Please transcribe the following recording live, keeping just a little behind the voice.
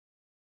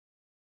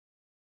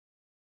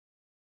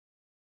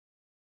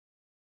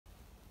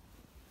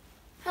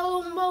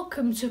Hello and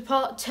welcome to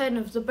part 10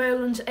 of the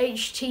Bolens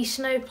HT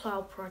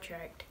snowplow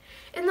project.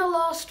 In the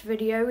last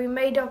video we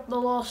made up the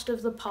last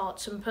of the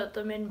parts and put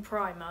them in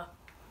primer.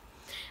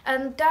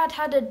 And Dad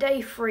had a day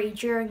free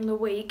during the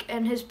week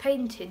and has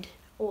painted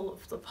all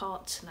of the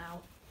parts now.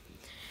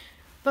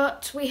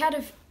 But we had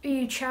a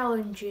few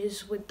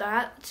challenges with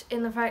that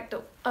in the fact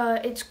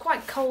that it's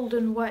quite cold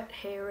and wet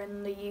here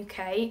in the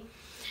UK,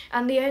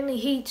 and the only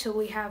heater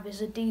we have is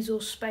a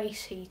diesel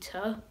space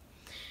heater,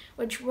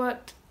 which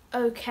worked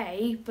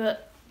okay,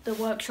 but the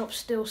workshop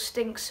still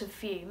stinks of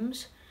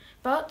fumes.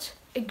 But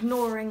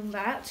ignoring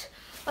that,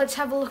 let's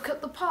have a look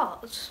at the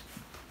parts.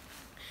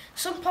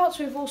 Some parts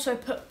we've also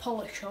put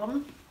polish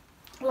on,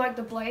 like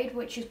the blade,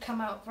 which has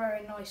come out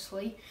very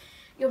nicely.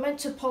 You're meant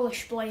to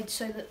polish blades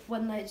so that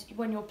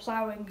when you're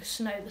ploughing the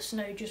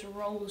snow just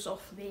rolls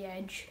off the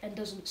edge and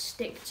doesn't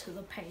stick to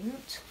the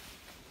paint.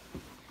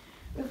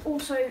 We've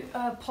also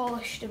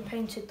polished and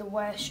painted the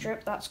wear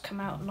strip. That's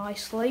come out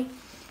nicely.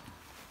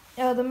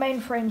 The main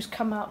frame's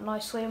come out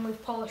nicely, and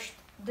we've polished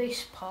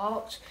this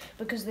part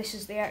because this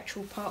is the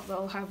actual part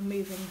that'll have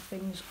moving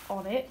things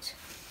on it.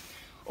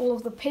 All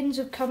of the pins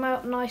have come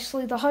out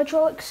nicely. The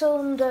hydraulic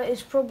cylinder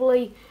is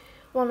probably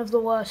one of the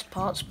worst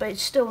parts, but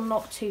it's still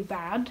not too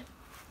bad.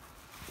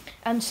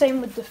 And same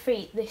with the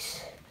feet.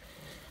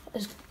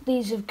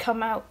 These have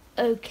come out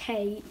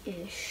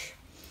okay-ish.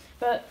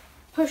 But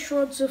push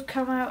rods have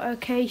come out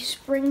okay,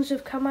 springs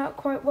have come out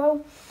quite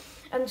well.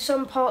 And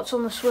some parts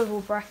on the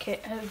swivel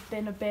bracket have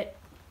been a bit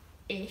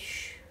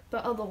ish,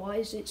 but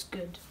otherwise it's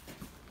good.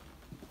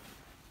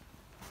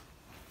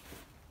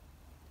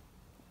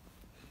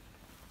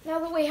 Now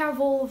that we have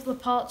all of the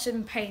parts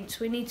in paint,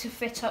 we need to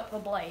fit up the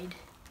blade.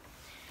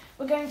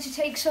 We're going to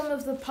take some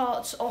of the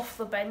parts off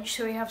the bench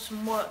so we have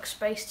some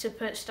workspace to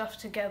put stuff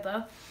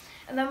together.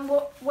 And then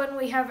when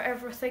we have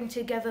everything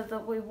together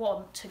that we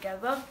want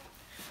together,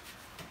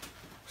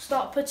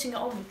 start putting it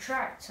on the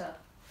tractor.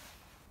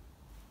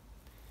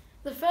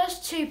 The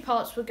first two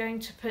parts we're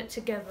going to put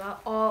together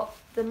are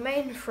the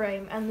main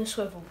frame and the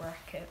swivel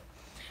bracket.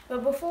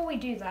 But before we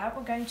do that,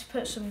 we're going to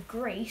put some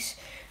grease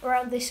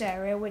around this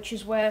area, which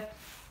is where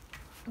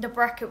the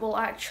bracket will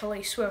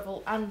actually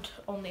swivel, and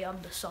on the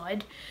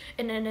underside,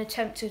 in an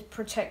attempt to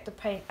protect the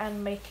paint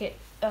and make it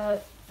a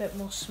bit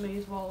more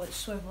smooth while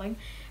it's swiveling.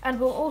 And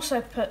we'll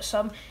also put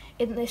some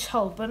in this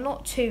hole, but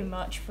not too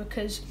much,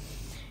 because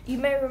you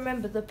may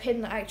remember the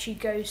pin that actually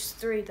goes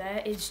through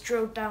there is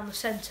drilled down the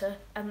centre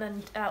and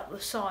then out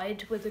the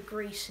side with a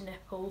grease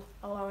nipple,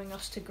 allowing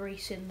us to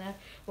grease in there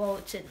while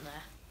it's in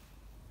there.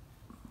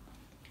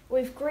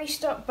 We've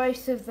greased up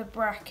both of the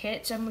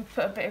brackets and we've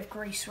put a bit of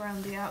grease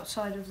around the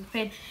outside of the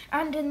pin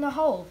and in the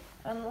hole.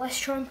 And let's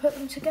try and put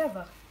them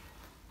together.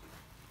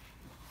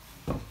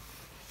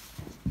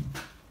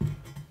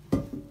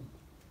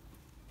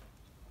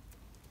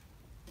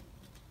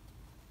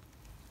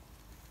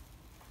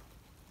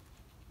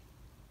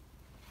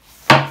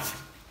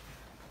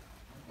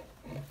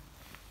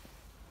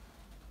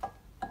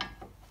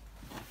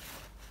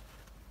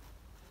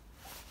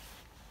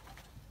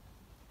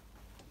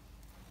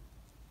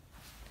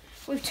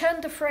 We've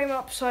turned the frame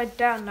upside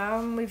down now,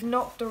 and we've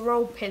knocked the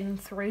roll pin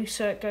through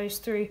so it goes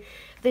through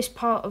this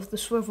part of the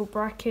swivel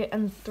bracket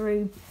and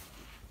through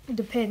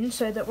the pin,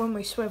 so that when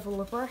we swivel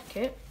the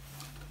bracket,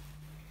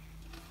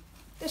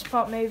 this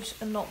part moves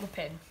and not the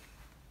pin.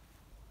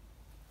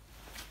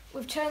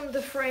 We've turned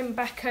the frame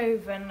back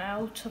over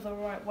now to the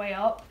right way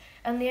up,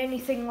 and the only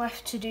thing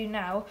left to do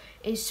now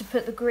is to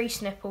put the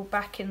grease nipple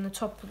back in the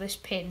top of this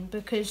pin,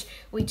 because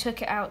we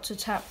took it out to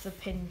tap the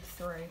pin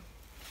through.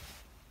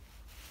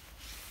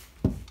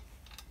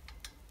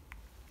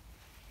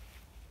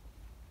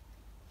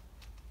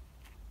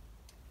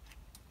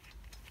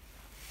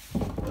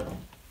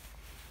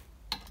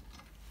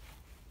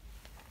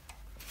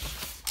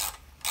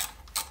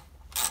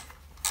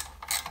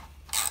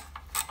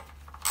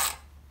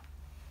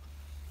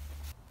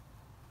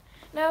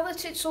 Now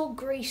that it's all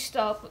greased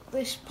up,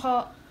 this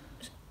part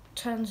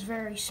turns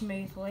very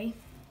smoothly.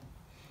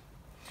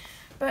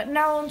 But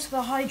now onto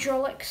the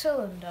hydraulic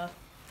cylinder,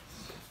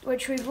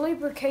 which we've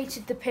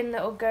lubricated the pin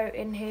that will go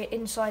in here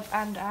inside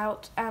and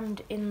out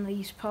and in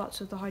these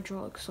parts of the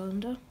hydraulic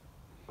cylinder.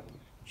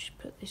 Just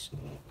put this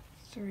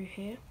through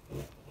here.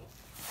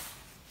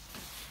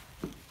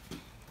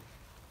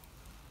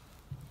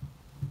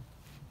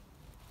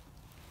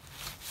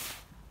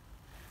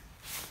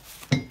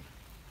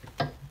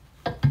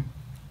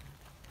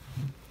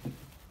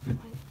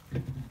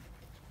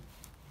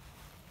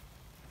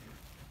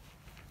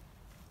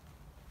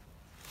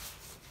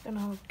 Then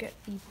I'll get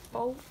the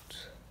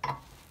bolt,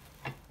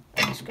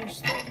 and this goes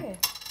through here.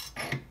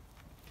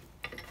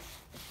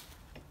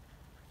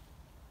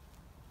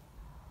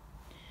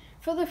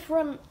 For the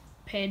front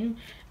pin,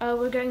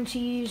 we're going to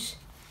use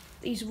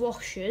these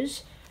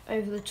washers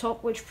over the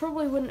top, which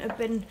probably wouldn't have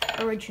been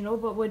original,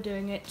 but we're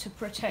doing it to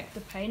protect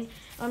the paint.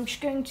 I'm just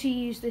going to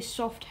use this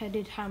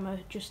soft-headed hammer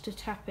just to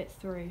tap it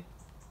through.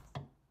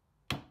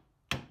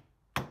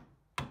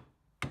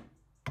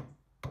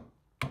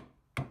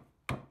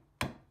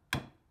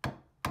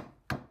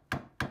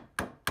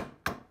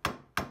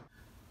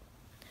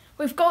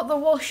 We've got the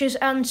washers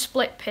and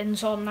split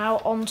pins on now,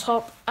 on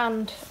top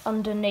and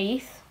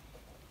underneath.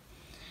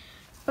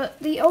 But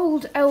the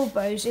old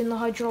elbows in the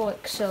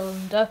hydraulic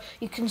cylinder,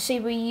 you can see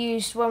we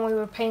used when we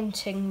were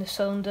painting the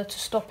cylinder to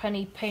stop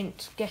any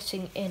paint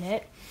getting in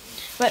it.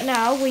 But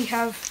now we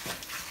have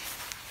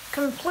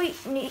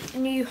complete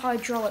new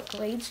hydraulic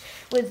leads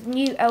with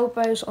new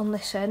elbows on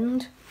this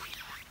end.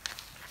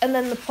 And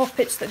then the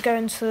poppets that go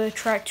into the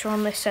tractor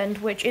on this end,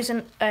 which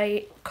isn't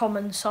a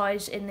common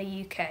size in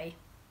the UK.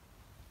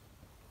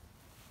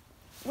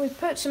 We've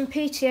put some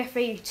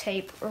PTFE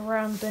tape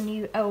around the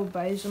new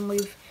elbows and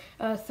we've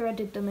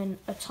threaded them in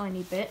a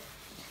tiny bit.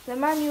 The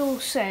manual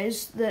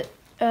says that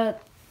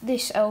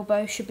this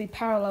elbow should be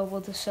parallel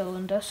with the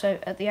cylinder, so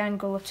at the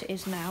angle that it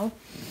is now.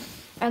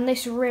 And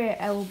this rear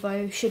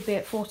elbow should be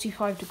at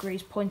 45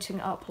 degrees pointing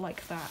up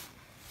like that.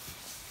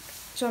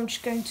 So I'm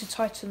just going to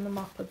tighten them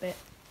up a bit.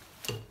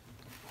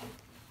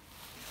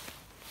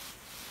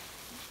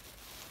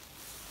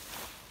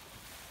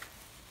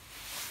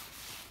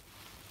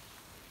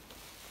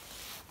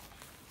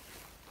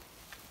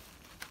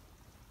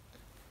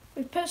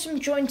 We've put some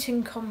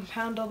jointing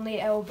compound on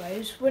the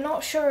elbows. We're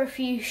not sure if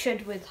you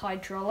should with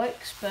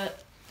hydraulics,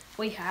 but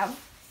we have.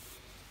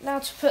 Now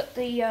to put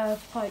the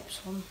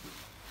pipes on.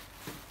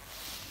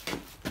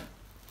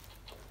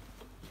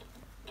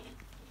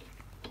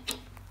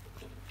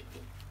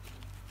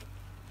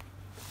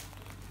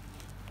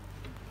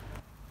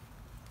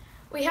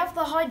 We have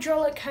the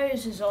hydraulic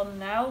hoses on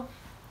now,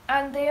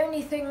 and the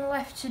only thing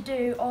left to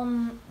do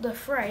on the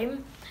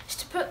frame is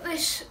to put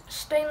this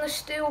stainless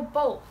steel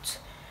bolt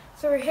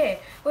through here,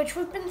 which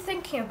we've been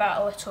thinking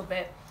about a little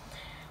bit.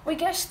 We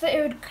guessed that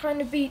it would kind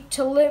of be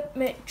to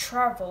limit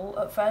travel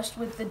at first,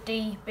 with the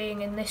D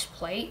being in this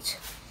plate,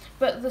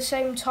 but at the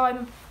same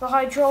time the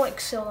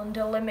hydraulic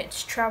cylinder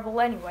limits travel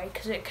anyway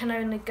because it can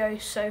only go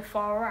so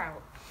far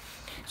out.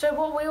 So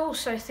what we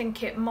also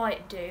think it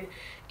might do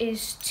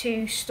is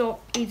to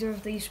stop either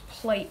of these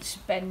plates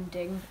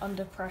bending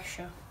under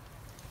pressure.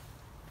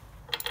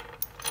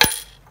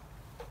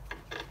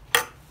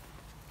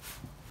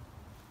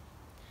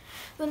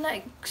 The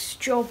next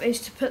job is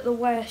to put the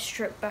wear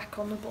strip back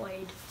on the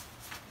blade.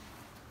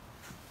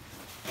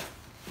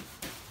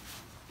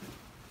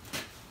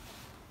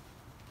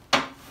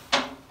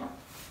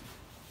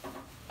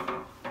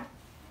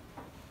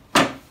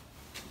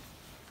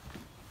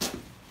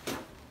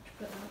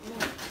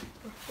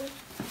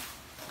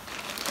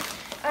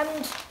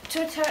 And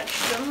to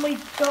attach them,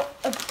 we've got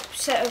a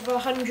set of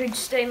 100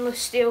 stainless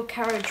steel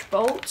carriage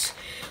bolts.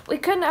 We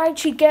couldn't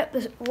actually get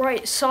the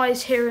right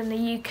size here in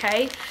the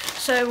UK,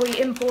 so we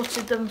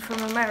imported them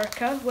from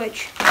America,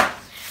 which,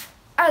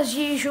 as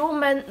usual,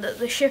 meant that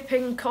the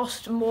shipping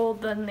cost more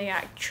than the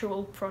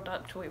actual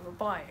product we were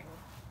buying.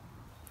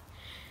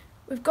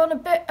 We've gone a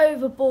bit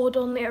overboard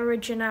on the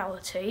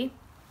originality.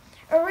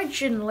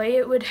 Originally,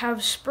 it would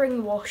have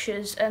spring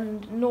washers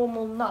and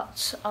normal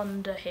nuts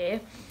under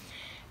here,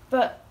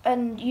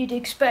 and you'd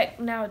expect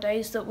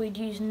nowadays that we'd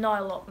use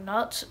nylock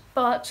nuts,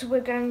 but we're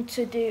going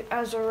to do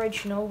as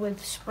original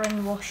with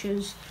spring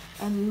washers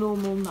and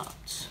normal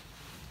nuts.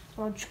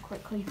 So I'll just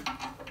quickly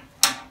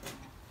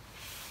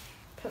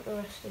put the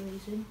rest of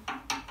these in.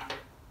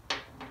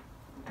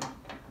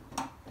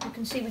 You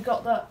can see we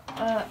got the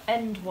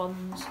end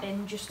ones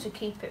in just to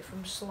keep it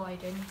from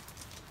sliding.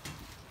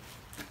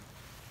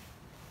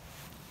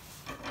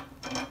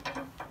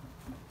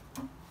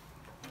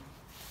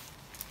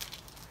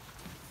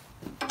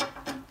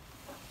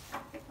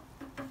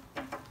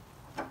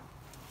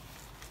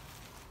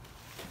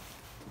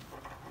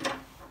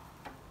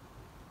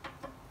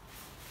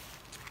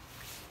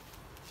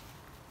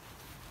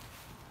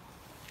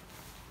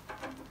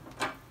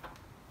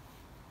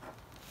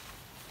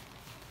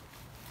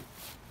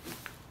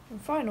 And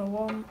final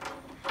one,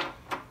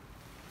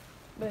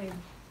 boom.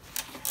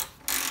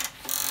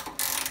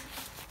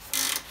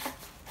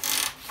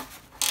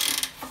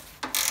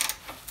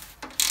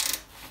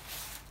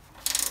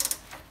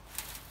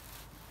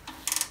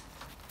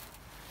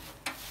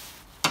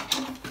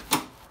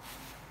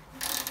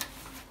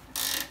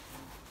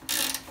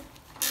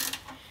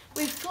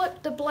 We've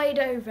flipped the blade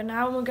over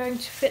now and we're going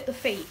to fit the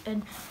feet,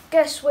 and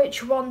guess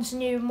which one's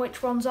new and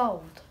which one's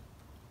old?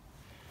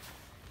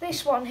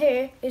 This one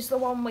here is the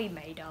one we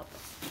made up,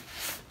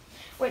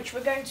 which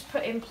we're going to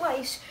put in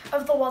place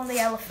of the one the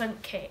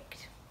elephant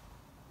kicked.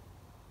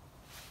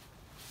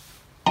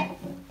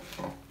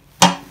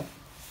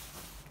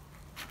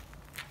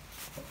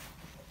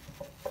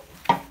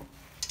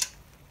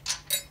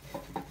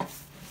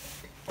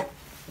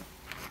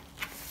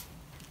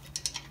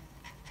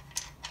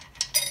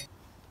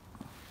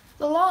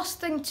 The last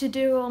thing to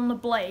do on the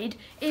blade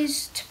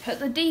is to put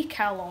the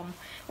decal on,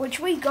 which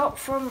we got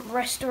from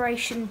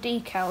Restoration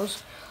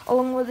Decals,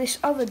 along with this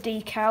other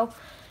decal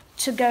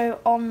to go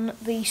on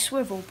the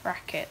swivel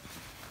bracket.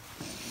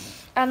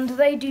 And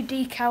they do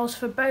decals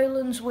for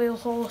Bolens,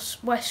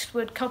 Wheelhorse,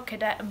 Westwood, Cub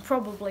Cadet and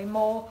probably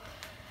more.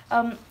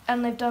 And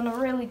they've done a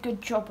really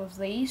good job of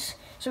these.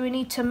 So we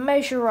need to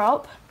measure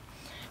up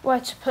where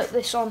to put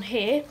this on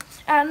here,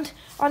 and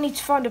I need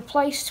to find a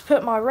place to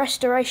put my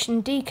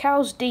Restoration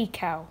Decals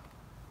decal.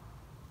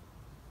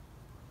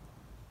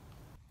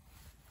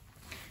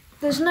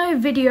 There's no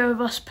video of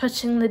us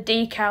putting the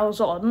decals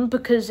on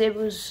because it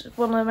was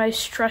one of the most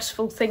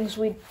stressful things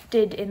we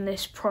did in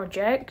this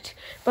project,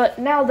 but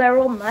now they're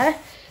on there.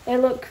 They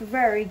look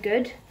very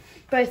good,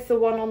 both the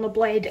one on the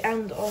blade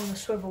and on the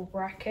swivel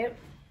bracket.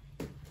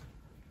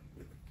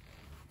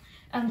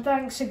 And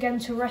thanks again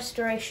to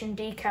Restoration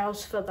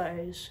Decals for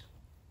those.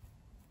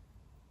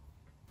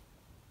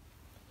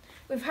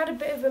 We've had a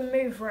bit of a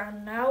move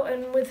around now,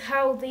 and with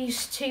how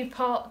these two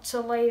parts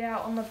are laid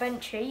out on the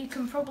bench here, you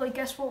can probably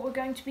guess what we're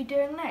going to be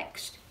doing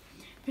next.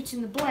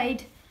 Putting the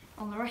blade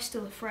on the rest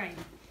of the frame.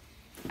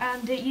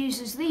 And it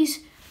uses these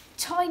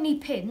tiny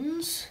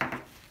pins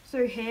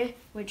through here,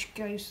 which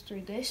goes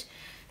through this,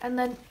 and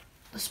then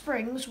the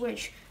springs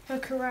which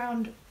hook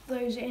around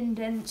those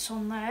indents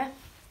on there,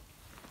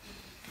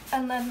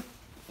 and then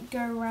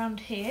go around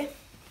here.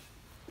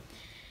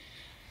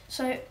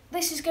 So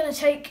this is going to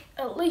take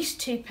at least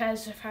 2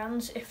 pairs of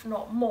hands, if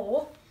not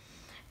more,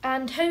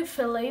 and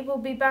hopefully we'll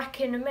be back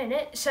in a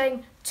minute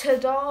saying,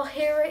 ta-da,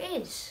 here it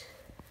is.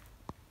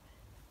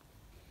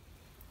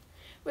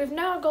 We've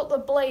now got the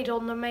blade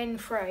on the main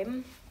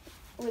frame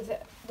with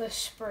the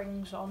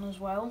springs on as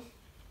well.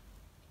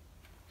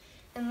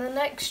 And the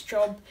next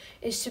job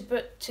is to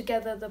put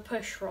together the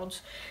push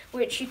rods,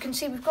 which you can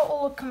see we've got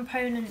all the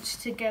components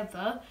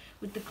together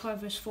with the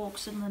clevis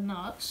forks and the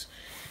nuts.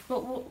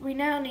 But what we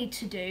now need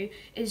to do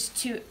is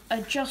to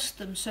adjust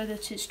them so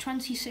that it's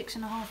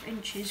 26.5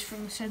 inches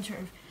from the centre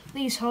of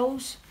these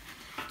holes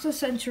to the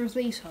centre of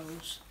these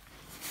holes.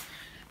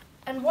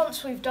 And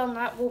once we've done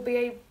that, we'll be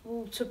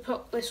able to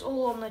put this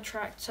all on the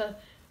tractor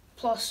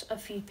plus a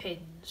few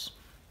pins.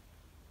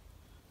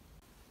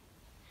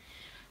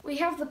 We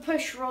have the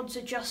push rods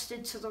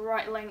adjusted to the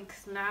right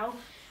length now,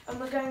 and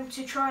we're going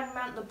to try and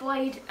mount the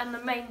blade and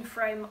the main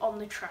frame on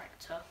the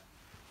tractor.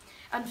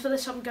 And for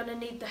this I'm going to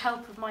need the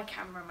help of my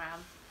cameraman.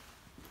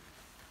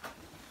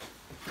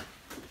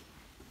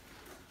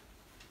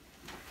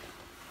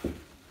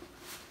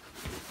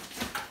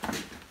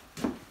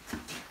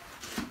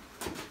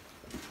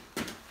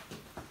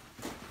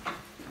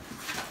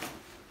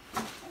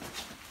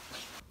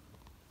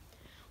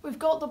 We've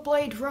got the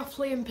blade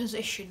roughly in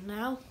position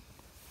now.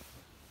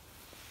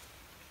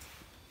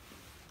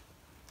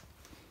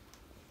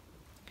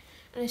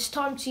 And it's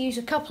time to use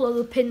a couple of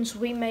the pins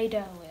we made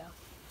earlier.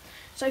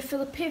 So for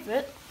the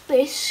pivot,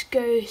 this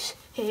goes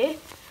here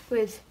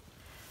with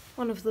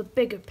one of the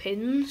bigger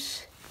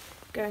pins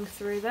going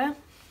through there.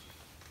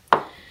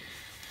 And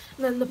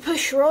then the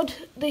push rod,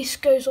 this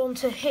goes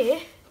onto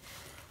here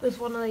with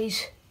one of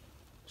these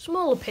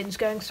smaller pins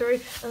going through,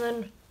 and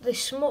then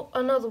this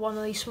another one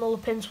of these smaller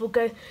pins will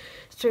go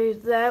through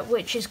there,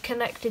 which is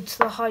connected to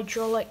the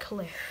hydraulic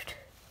lift.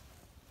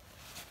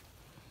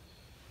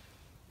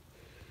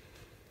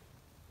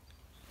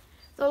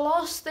 The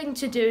last thing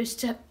to do is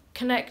to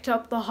connect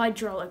up the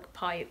hydraulic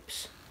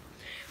pipes,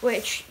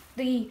 which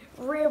the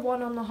rear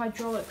one on the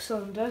hydraulic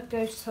cylinder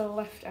goes to the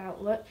left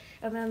outlet,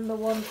 and then the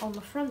one on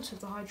the front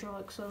of the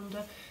hydraulic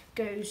cylinder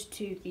goes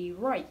to the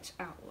right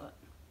outlet.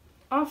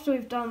 After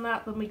we've done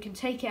that, then we can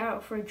take it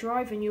out for a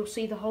drive and you'll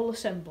see the whole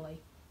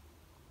assembly.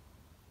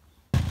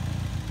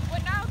 We're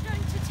now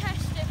going to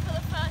test it for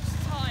the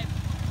first time.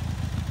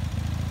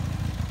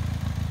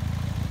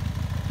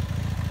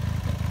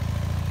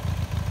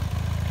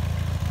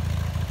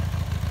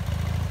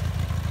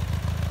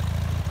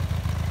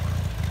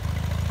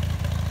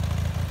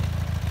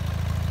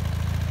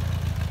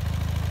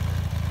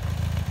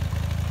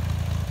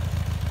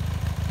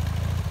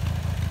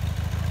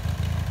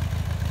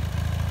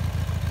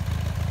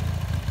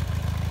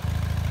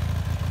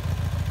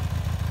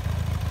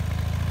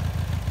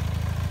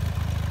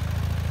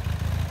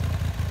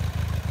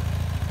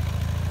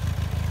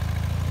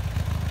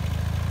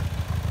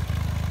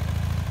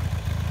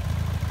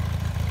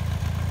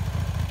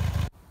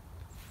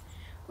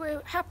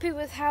 We're happy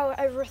with how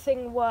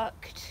everything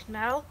worked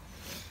now,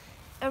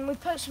 and we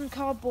put some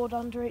cardboard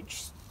under it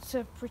just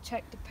to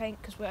protect the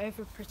paint because we're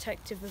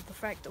overprotective of the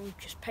fact that we've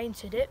just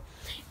painted it.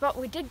 But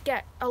we did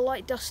get a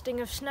light dusting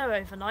of snow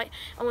overnight,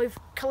 and we've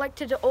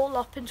collected it all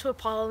up into a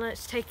pile, and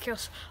it's taken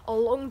us a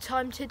long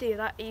time to do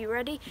that. Are you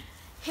ready?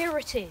 Here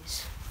it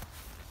is.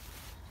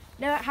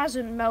 No, it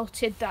hasn't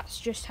melted,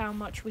 that's just how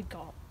much we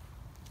got.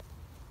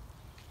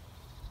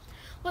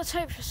 Let's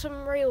hope for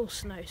some real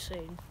snow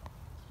soon.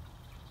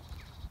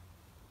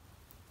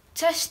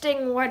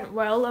 Testing went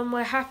well, and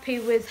we're happy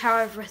with how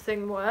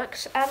everything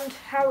works and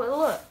how it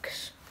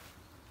looks.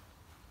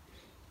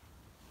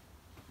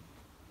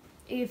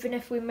 Even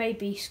if we may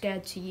be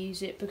scared to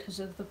use it because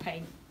of the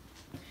paint.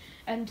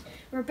 And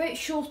we're a bit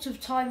short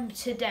of time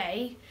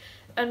today,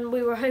 and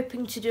we were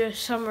hoping to do a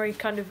summary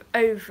kind of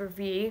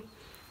overview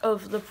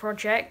of the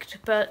project,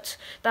 but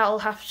that'll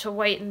have to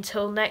wait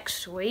until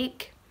next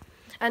week.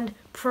 And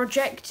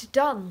project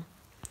done.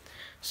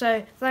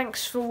 So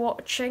thanks for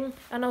watching,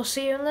 and I'll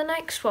see you in the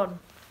next one.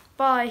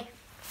 Bye.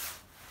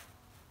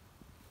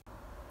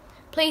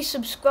 Please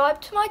subscribe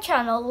to my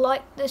channel,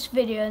 like this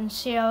video and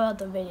see our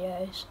other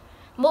videos.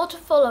 More to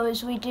follow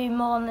as we do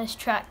more on this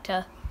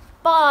tractor.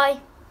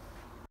 Bye!